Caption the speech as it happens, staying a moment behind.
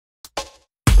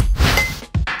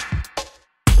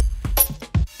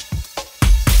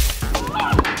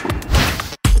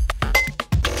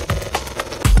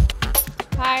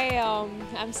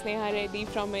I'm Snehadevi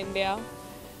from India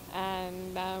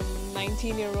and I'm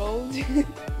 19-year-old.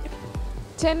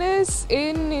 Tennis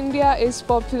in India is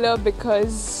popular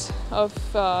because of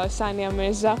Sania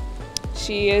Mirza.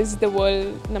 She is the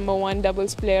world #1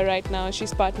 doubles player right now.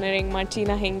 She's partnering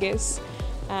Martina Hingis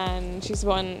and she's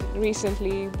won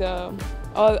recently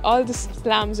all the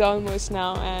slams almost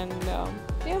now, and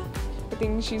yeah, I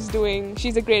think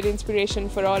she's a great inspiration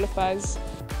for all of us.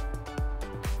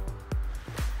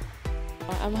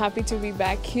 I'm happy to be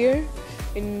back here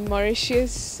in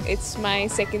Mauritius. It's my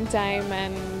second time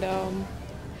and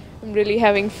I'm really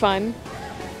having fun,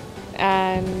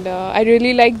 and I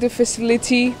really like the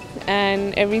facility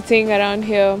and everything around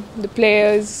here, the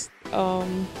players,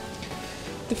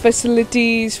 the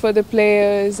facilities for the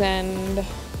players, and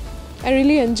I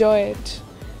really enjoy it.